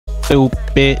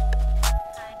stupid.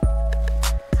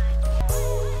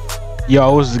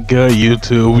 Yo, what's good,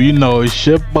 YouTube? You know it's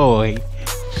your boy,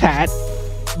 Fat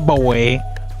Boy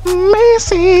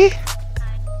Messi.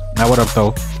 Now what up,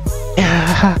 though?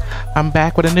 I'm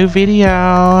back with a new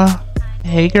video.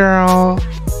 Hey, girl.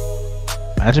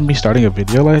 Imagine me starting a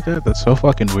video like that. That's so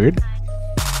fucking weird.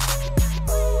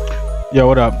 Yo,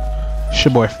 what up? It's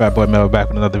your boy, Fat Boy Mel, back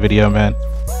with another video, man.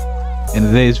 In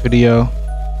today's video,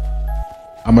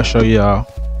 I'm gonna show y'all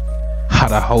how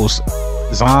to host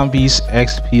Zombies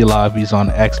XP lobbies on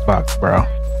Xbox, bro.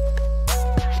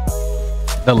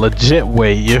 The legit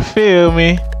way, you feel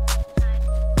me?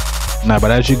 Nah,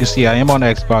 but as you can see, I am on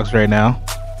Xbox right now.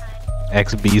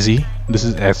 XBZ. This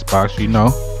is Xbox, you know.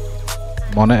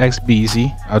 I'm on the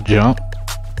XBZ. I'll jump.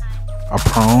 I'll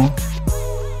prone.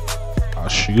 I'll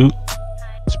shoot.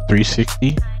 It's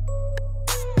 360.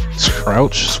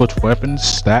 Crouch, switch weapons,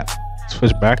 stat,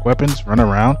 switch back weapons, run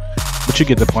around. But you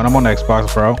get the point. I'm on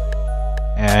Xbox, bro.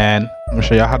 And I'm gonna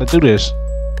show y'all how to do this.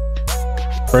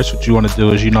 First, what you want to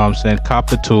do is, you know what I'm saying, cop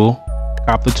the tool.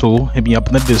 Cop the tool. Hit me up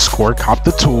in the Discord. Cop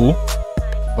the tool.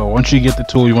 But once you get the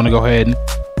tool, you want to go ahead and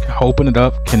open it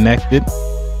up, connect it,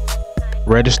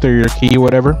 register your key,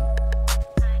 whatever.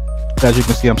 As you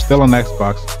can see, I'm still on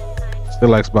Xbox. Still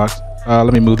Xbox.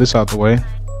 Let me move this out the way.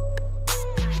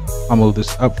 I'll move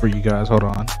this up for you guys. Hold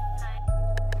on.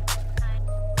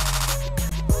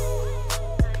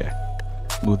 Okay.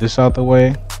 Move this out the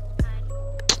way.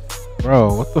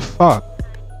 Bro, what the fuck?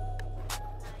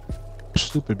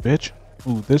 Stupid bitch.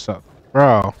 Move this up.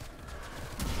 Bro.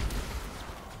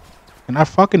 Can I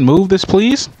fucking move this,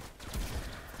 please?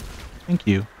 Thank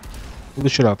you. Move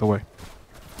this shit out the way.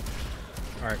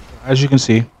 Alright. As you can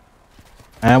see,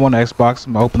 I am on Xbox.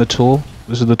 I'm gonna open the tool.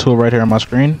 This is the tool right here on my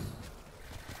screen.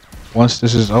 Once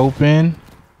this is open,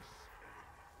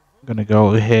 I'm gonna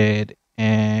go ahead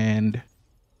and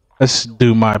let's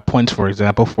do my points, for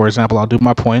example. For example, I'll do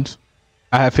my points.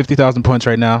 I have 50,000 points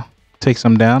right now. Take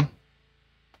some down.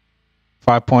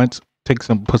 5 points. Take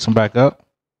some, put some back up.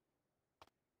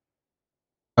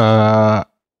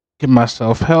 Give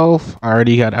myself health. I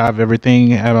already have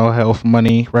everything. Ammo, health,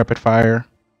 money, rapid fire.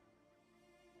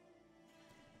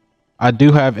 I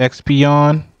do have XP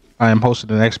on. I am hosting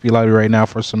an XP lobby right now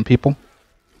for some people.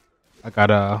 I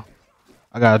got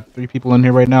 3 people in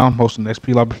here right now. I'm hosting an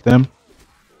XP lobby for them.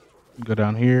 Go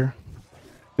down here.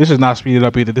 This is not speeded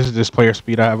up either. This is just player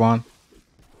speed I have on.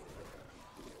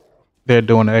 They're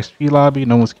doing an XP lobby.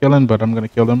 No one's killing, but I'm gonna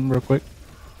kill them real quick.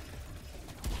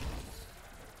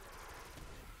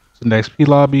 It's an XP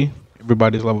lobby.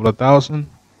 Everybody's level 1,000.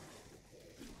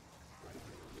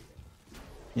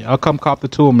 Yeah, I'll come cop the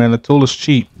tool, man. The tool is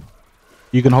cheap.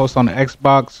 You can host on the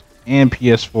Xbox and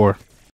PS4.